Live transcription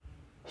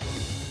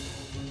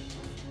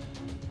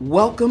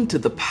Welcome to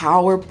the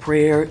Power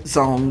Prayer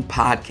Zone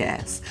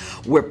podcast,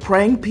 where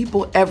praying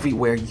people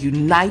everywhere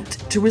unite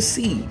to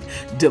receive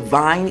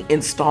divine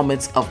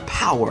installments of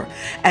power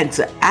and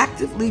to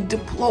actively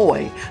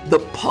deploy the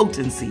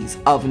potencies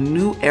of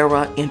new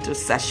era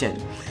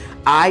intercession.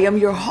 I am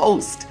your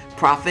host,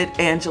 Prophet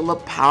Angela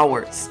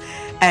Powers,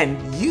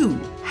 and you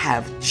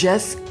have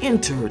just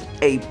entered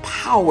a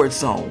power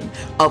zone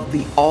of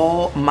the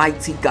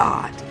Almighty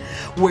God,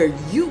 where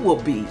you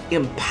will be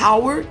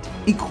empowered,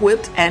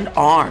 equipped, and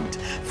armed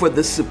for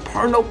the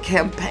supernal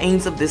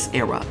campaigns of this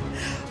era.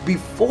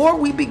 Before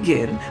we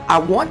begin, I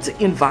want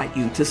to invite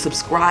you to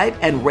subscribe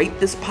and rate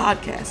this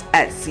podcast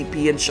at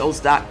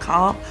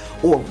cpnshows.com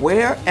or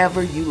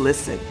wherever you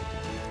listen.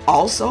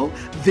 Also,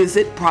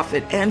 visit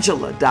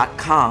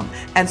prophetangela.com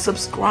and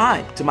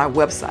subscribe to my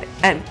website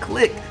and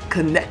click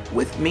Connect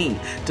with Me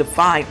to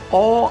find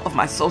all of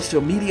my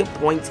social media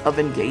points of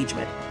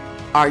engagement.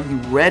 Are you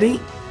ready?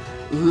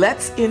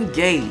 Let's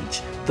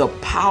engage the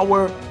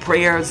Power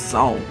Prayer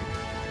Zone.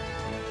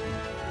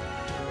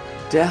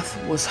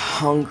 Death was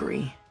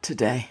hungry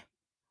today.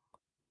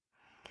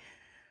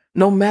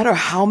 No matter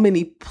how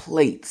many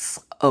plates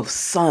of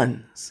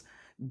sons,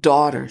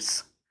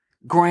 daughters,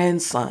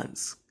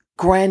 grandsons,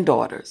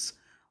 granddaughters,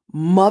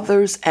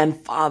 mothers,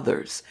 and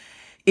fathers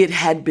it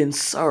had been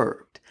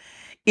served,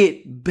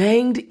 it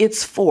banged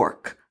its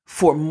fork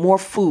for more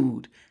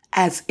food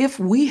as if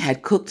we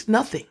had cooked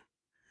nothing.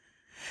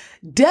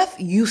 Death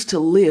used to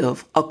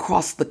live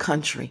across the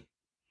country.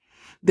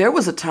 There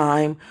was a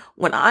time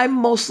when I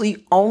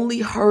mostly only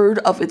heard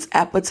of its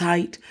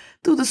appetite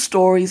through the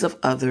stories of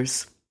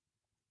others.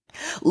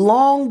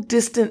 Long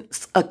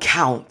distance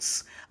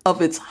accounts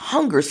of its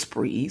hunger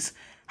sprees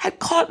had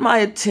caught my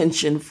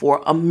attention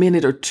for a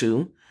minute or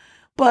two,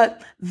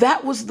 but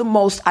that was the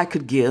most I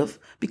could give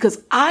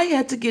because I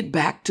had to get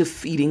back to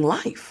feeding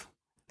life.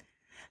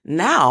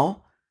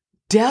 Now,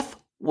 death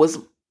was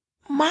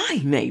my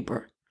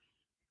neighbor.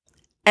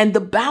 And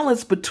the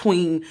balance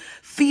between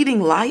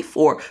feeding life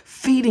or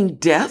feeding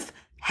death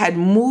had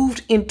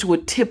moved into a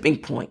tipping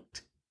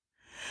point.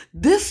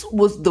 This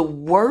was the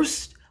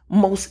worst,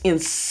 most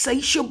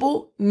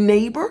insatiable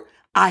neighbor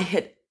I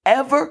had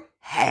ever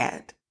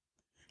had.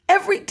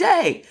 Every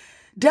day,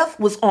 death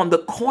was on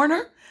the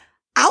corner,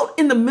 out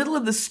in the middle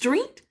of the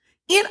street,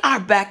 in our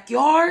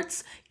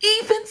backyards,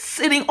 even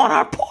sitting on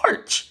our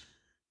porch.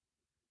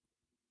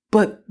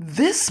 But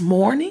this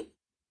morning,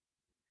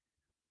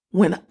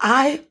 when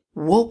I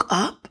woke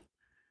up,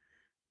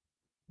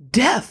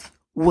 death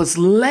was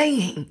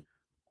laying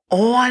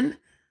on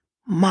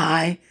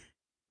my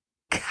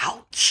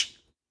couch.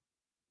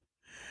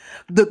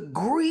 The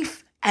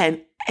grief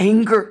and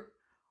anger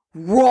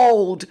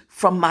rolled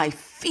from my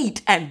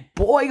feet and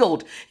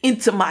boiled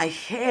into my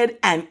head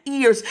and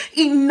ears.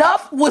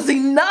 Enough was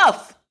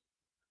enough.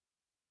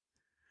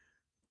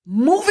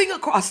 Moving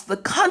across the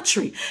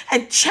country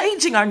and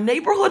changing our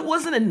neighborhood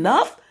wasn't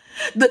enough.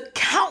 The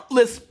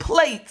countless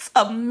plates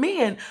of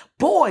men,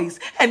 boys,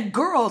 and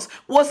girls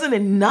wasn't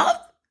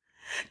enough.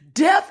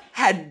 Death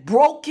had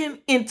broken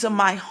into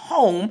my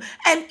home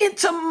and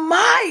into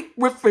my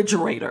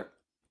refrigerator.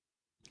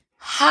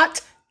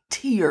 Hot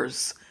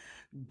tears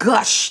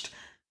gushed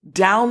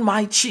down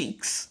my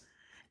cheeks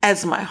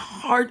as my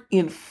heart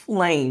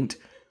inflamed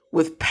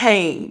with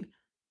pain,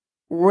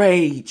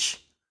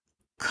 rage,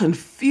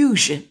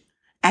 confusion,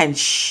 and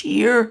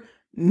sheer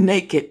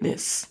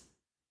nakedness.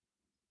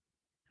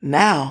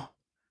 Now,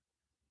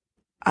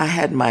 I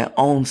had my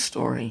own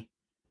story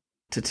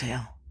to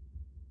tell.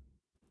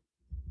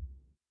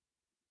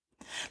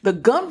 The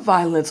Gun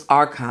Violence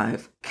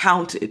Archive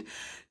counted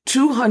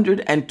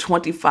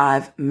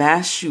 225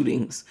 mass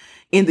shootings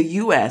in the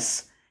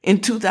U.S. in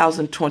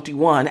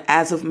 2021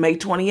 as of May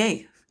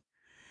 28th.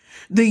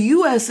 The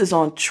U.S. is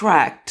on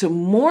track to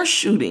more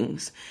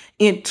shootings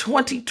in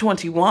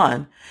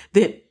 2021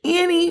 than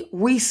any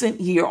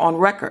recent year on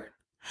record.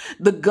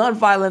 The Gun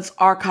Violence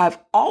Archive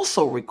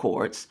also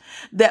records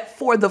that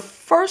for the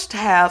first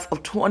half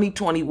of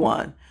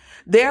 2021,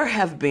 there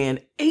have been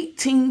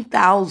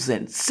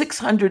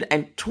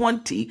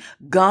 18,620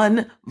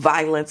 gun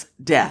violence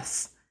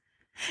deaths.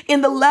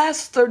 In the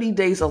last 30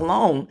 days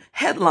alone,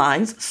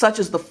 headlines such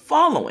as the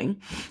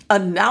following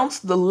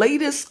announced the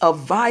latest of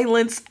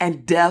violence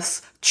and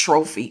deaths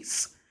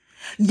trophies.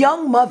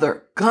 Young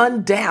mother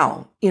gunned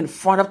down in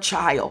front of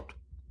child.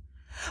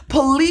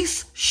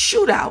 Police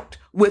shootout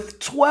with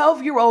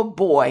 12-year-old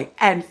boy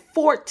and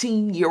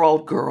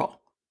 14-year-old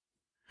girl.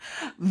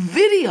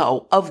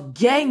 Video of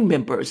gang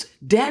members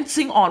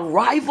dancing on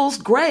rival's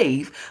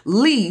grave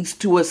leads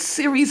to a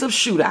series of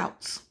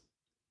shootouts.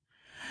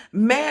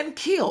 Man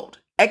killed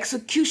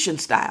execution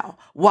style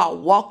while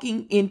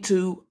walking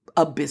into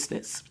a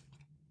business.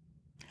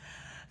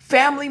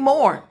 Family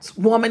mourns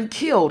woman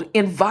killed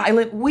in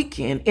violent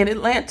weekend in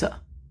Atlanta.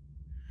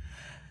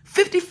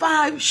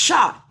 55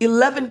 shot,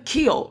 11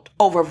 killed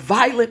over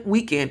violent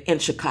weekend in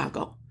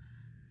Chicago.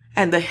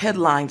 And the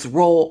headlines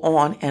roll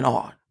on and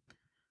on.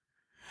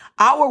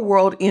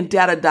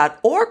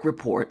 OurWorldInData.org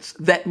reports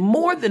that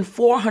more than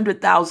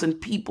 400,000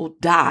 people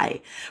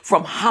die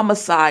from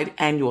homicide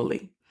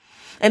annually,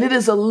 and it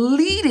is a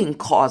leading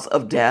cause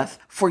of death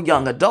for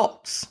young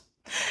adults.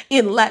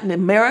 In Latin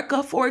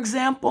America, for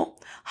example,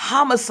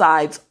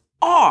 homicides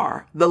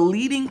are the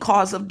leading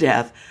cause of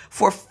death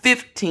for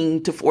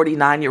 15 to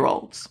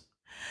 49-year-olds.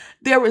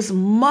 There is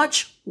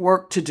much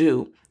work to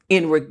do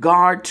in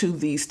regard to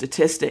these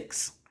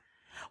statistics.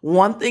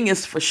 One thing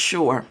is for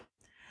sure,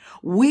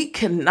 we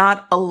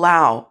cannot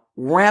allow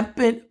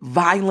rampant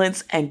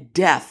violence and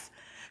death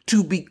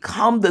to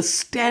become the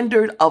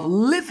standard of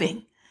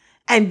living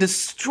and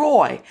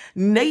destroy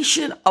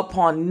nation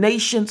upon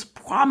nation's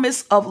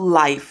promise of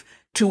life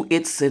to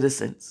its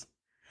citizens.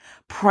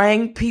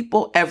 Praying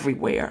people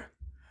everywhere,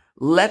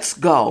 let's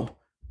go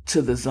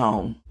to the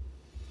zone.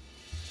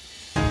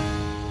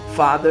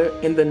 Father,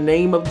 in the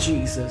name of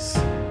Jesus,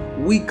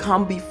 we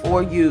come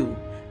before you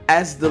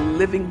as the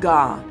living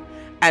God,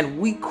 and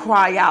we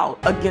cry out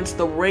against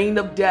the reign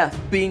of death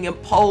being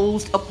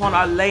imposed upon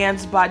our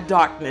lands by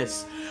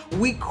darkness.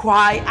 We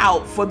cry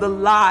out for the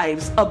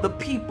lives of the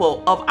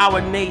people of our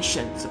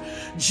nations.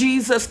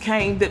 Jesus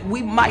came that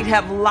we might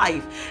have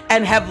life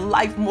and have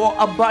life more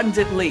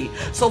abundantly.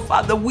 So,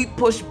 Father, we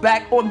push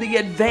back on the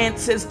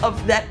advances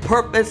of that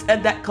purpose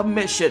and that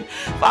commission.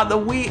 Father,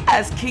 we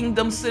as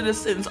kingdom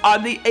citizens are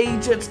the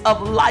agents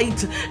of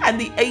light and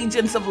the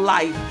agents of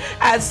life.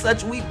 As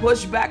such, we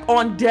push back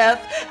on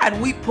death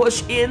and we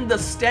push in the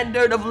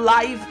standard of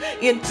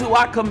life into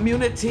our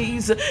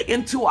communities,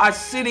 into our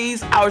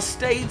cities, our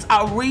states,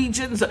 our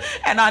regions,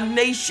 and our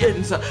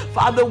nations.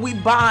 Father, we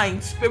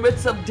bind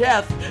spirits of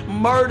death,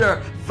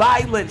 murder,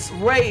 violence,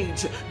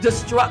 rage,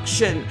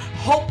 destruction,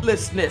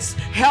 hopelessness,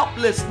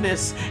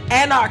 helplessness,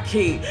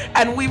 anarchy,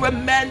 and we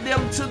remand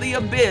them to the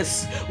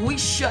abyss. We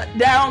shut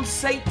down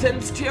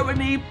Satan's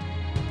tyranny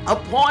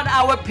upon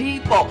our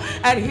people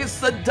and his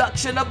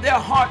seduction of their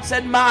hearts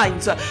and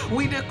minds.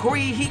 We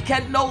decree he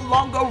can no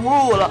longer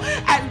rule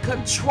and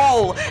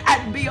control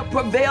and be a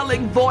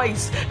prevailing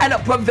voice and a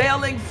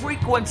prevailing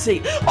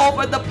frequency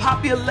over the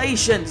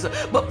populations.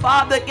 But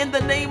Father, in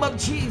the name of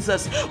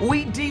Jesus,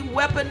 we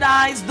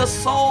de-weaponize the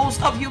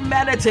souls of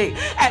humanity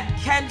and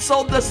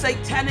cancel the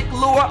satanic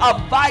lure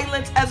of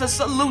violence as a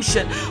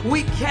solution.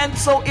 We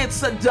cancel its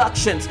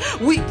seductions.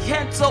 We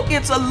cancel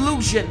its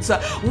illusions.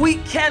 We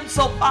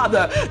cancel,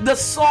 Father, the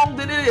song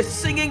that it is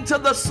singing to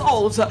the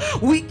souls.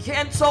 We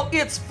cancel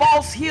its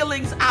false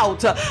healings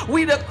out.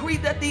 We decree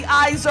that the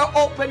eyes are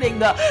opening,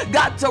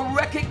 God, to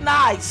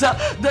recognize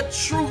the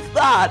truth,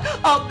 God,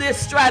 of this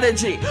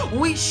strategy.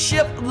 We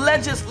shift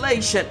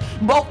legislation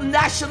both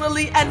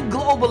nationally and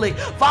globally,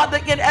 Father,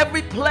 in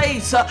every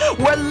place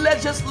where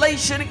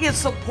legislation is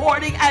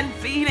supporting and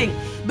feeding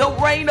the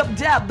reign of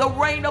death, the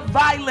reign of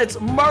violence,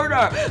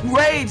 murder,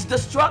 rage,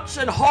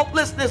 destruction,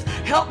 hopelessness,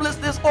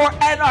 helplessness, or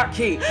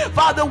anarchy.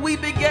 Father, we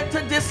begin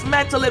to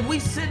dismantle it. We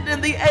send in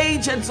the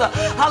agents,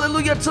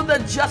 hallelujah, to the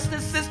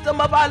justice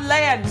system of our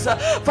lands.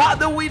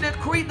 Father, we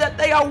decree that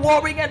they are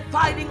warring and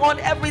fighting on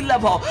every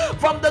level,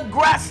 from the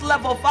grass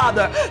level,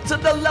 Father, to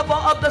the level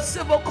of the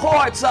civil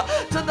courts,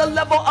 to the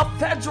level of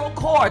federal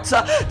courts,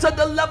 to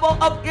the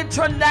level of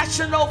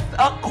international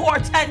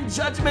courts and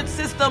judgment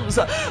systems.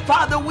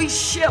 Father, we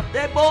shift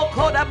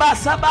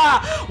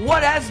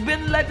what has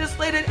been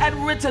legislated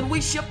and written.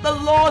 We shift the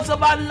laws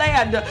of our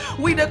land.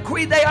 We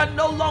decree they are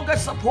no longer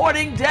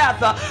supporting death,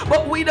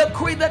 but we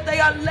decree that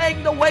they are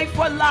laying the way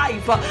for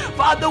life.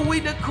 Father, we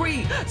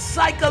decree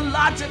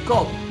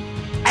psychological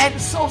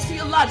and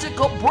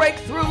sociological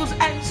breakthroughs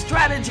and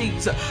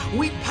strategies.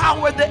 We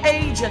power the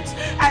agents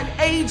and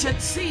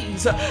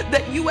agencies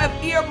that you have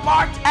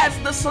earmarked as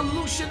the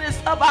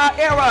solutionists of our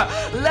era.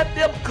 Let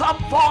them come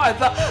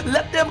forth.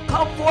 Let them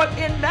come forth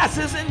in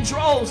masses and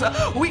droves.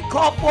 We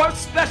call for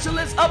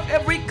specialists of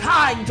every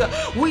kind.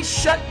 We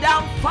shut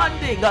down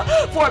funding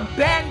for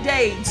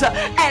band-aids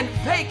and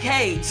fake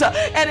aids.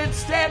 And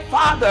instead,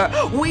 Father,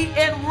 we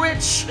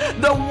enrich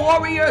the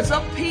warriors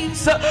of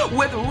peace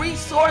with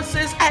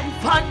resources and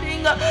funding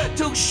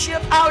to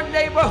shift our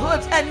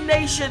neighborhoods and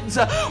nations.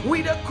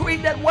 We decree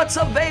that what's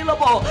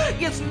available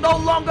is no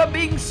longer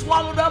being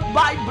swallowed up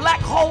by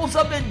black holes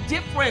of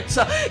indifference.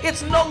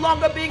 It's no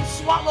longer being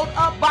swallowed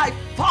up by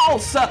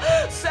false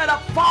set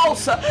up,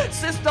 false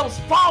systems,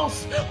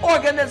 false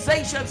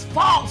organizations,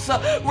 false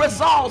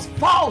resolves,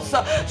 false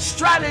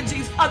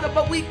strategies, Father,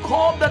 but we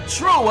call the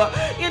true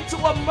into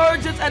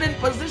emergence and in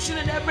position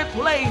in every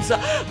place.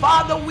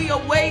 Father, we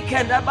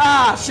awaken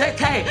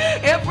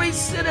every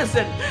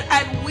citizen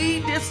and we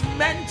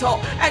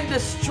dismantle and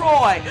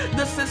destroy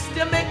the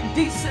systemic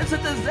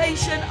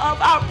desensitization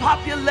of our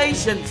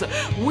populations.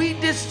 We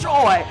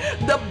destroy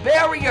the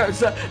barriers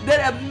that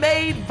have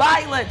made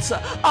violence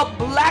a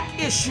black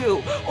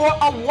issue or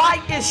a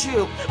white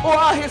issue or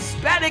a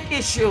Hispanic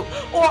issue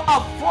or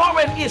a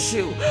foreign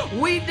issue.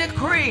 We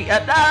decree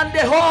that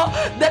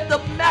the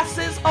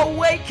masses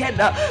awaken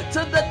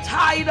to the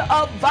tide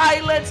of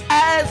violence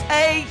as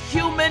a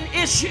human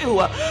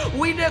issue.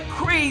 We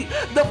decree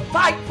the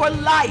fight for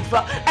life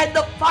and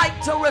the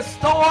fight to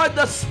restore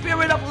the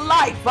spirit of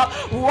life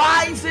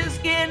rises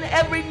in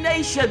every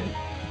nation.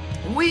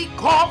 We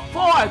call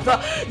forth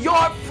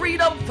your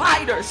freedom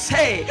fighters.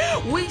 Hey,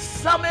 we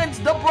summons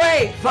the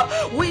brave.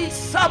 We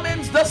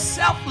summons the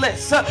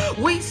selfless.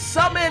 We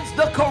summons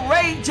the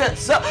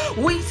courageous.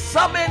 We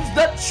summons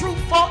the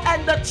truthful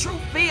and the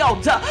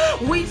truth-filled.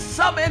 We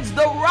summons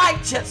the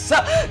righteous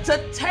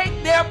to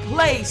take their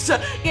place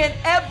in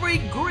every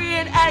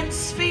grid and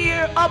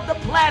sphere of the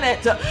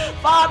planet.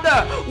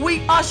 Father,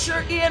 we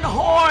usher in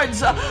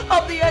hordes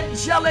of the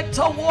angelic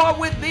to war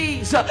with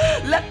these.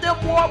 Let them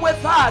war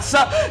with us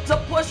to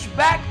push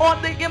back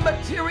on the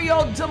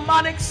immaterial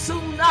demonic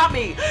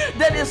tsunami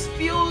that is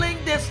fueling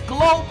this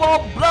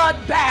global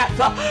bloodbath.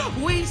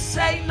 We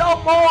say no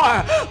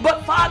more,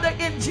 but Father,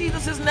 in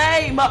Jesus'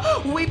 name,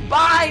 we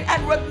bind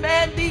and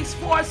remand these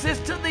forces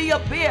to the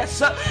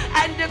abyss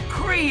and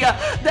decree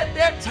that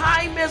their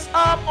time is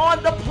up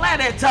on the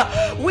planet.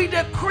 We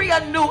decree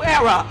a new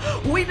era.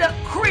 We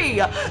decree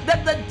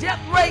that the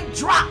death rate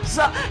drops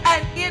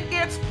and in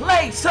its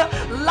place,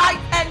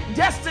 life and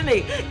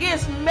destiny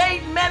is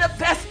made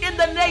manifest in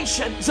the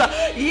nations.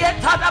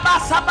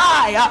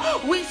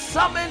 We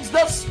summons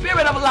the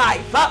spirit of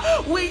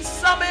life. We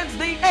summons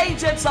the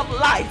agents of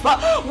life.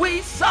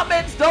 We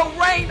summons the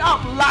reign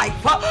of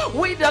life.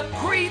 We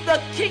decree the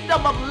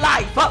kingdom of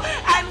life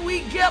and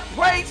we give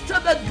praise to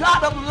the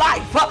God of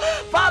life.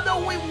 Father,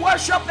 we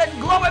worship and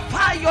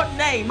glorify your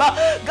name.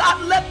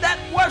 God, let that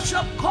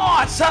worship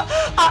cause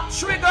a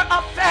trigger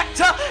effect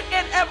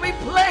in every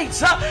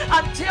place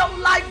until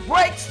life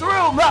breaks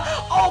through,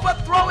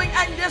 overthrowing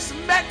and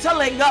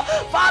dismantling,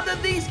 Father,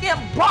 these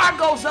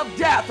embargoes of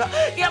death,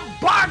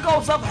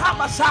 embargoes of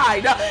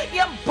homicide,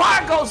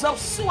 embargoes of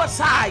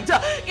suicide,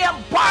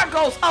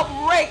 embargoes of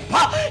rape,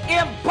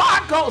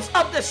 embargoes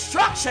of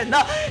destruction,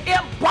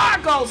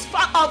 embargoes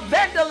of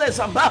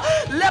vandalism,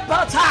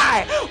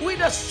 we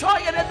destroy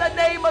it in the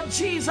name of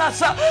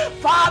Jesus.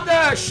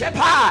 Father,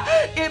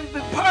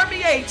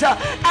 permeate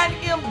and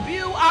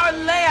imbue our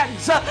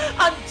lands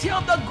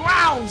until the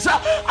grounds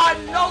are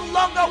no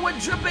longer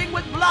dripping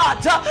with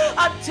blood,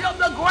 until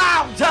the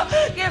ground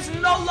is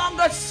no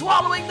longer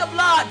swallowing the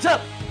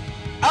blood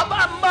of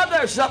our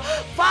mothers,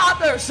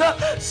 fathers,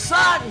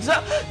 sons,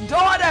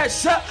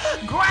 daughters,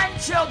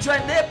 grandchildren.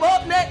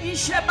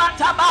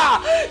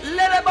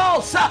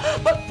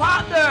 But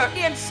Father,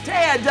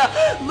 instead,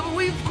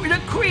 we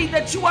decree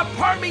that you are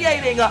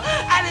permeating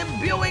and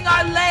imbuing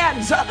our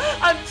lands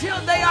until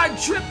they are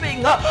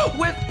dripping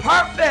with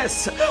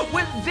purpose,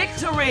 with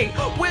victory,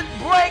 with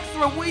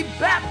breakthrough. We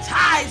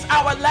baptize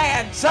our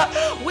lands.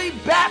 We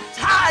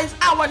baptize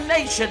our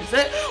nations.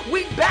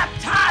 We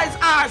baptize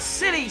our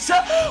cities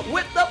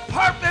with the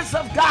purpose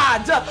of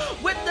God,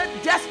 with the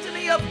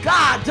destiny of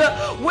God,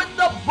 with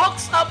the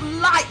books of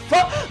life.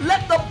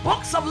 Let the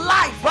books of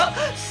life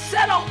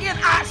settle in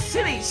our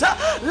cities.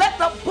 Let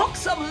the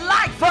books of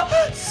life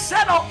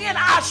settle in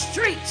our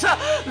streets.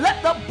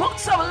 Let the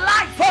books of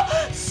life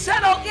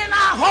settle in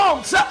our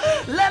homes.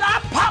 Let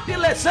our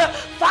populace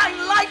find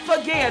life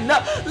again.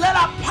 Let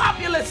our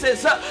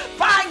populaces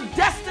find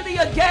destiny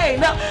again.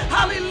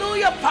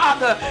 Hallelujah,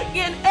 Father.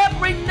 In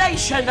every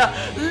nation,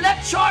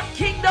 let your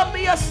kingdom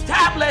be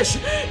established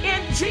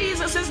in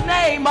Jesus'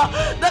 name.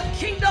 The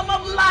kingdom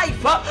of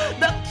life,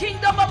 the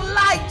kingdom of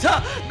light,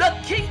 the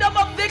kingdom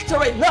of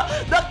victory,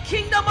 the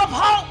kingdom of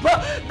hope,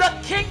 the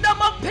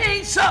kingdom of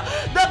peace,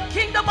 the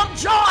kingdom of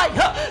joy,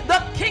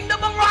 the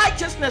kingdom of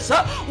righteousness.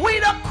 We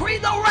decree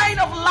the reign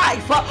of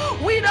life.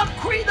 We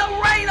decree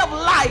the reign of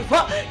life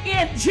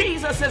in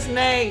Jesus'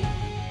 name.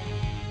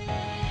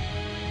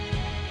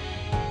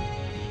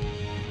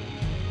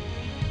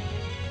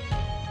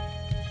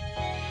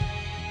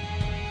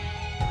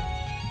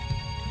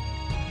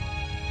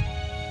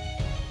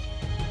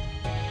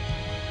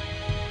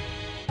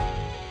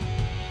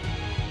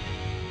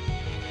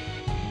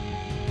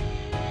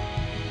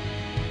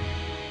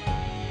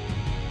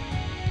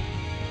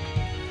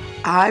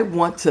 I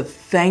want to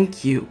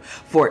thank you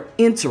for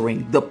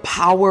entering the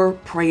Power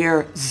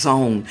Prayer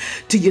Zone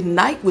to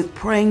unite with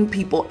praying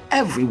people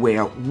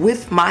everywhere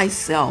with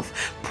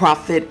myself,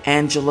 Prophet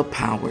Angela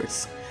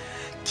Powers.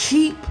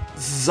 Keep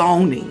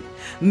zoning.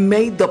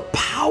 May the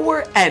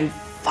power and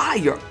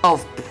fire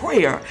of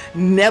prayer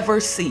never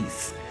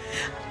cease.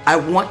 I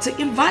want to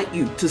invite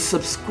you to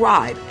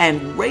subscribe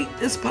and rate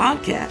this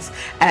podcast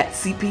at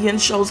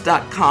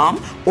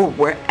cpnshows.com or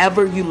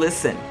wherever you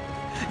listen.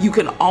 You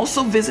can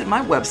also visit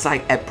my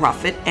website at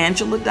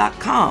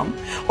prophetangela.com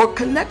or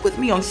connect with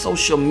me on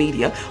social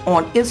media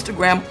on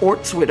Instagram or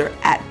Twitter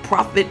at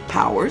Prophet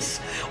Powers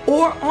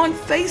or on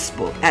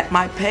Facebook at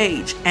my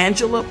page,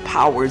 Angela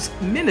Powers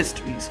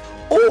Ministries,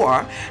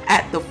 or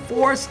at the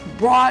Force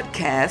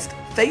Broadcast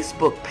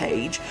Facebook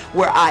page,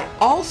 where I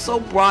also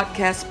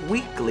broadcast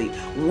weekly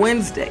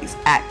Wednesdays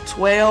at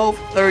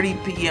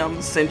 12:30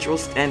 p.m. Central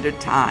Standard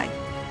Time.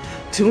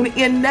 Tune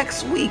in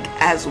next week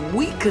as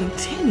we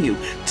continue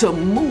to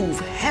move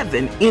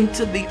heaven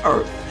into the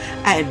earth.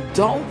 And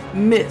don't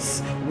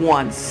miss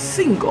one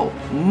single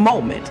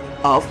moment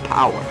of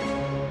power.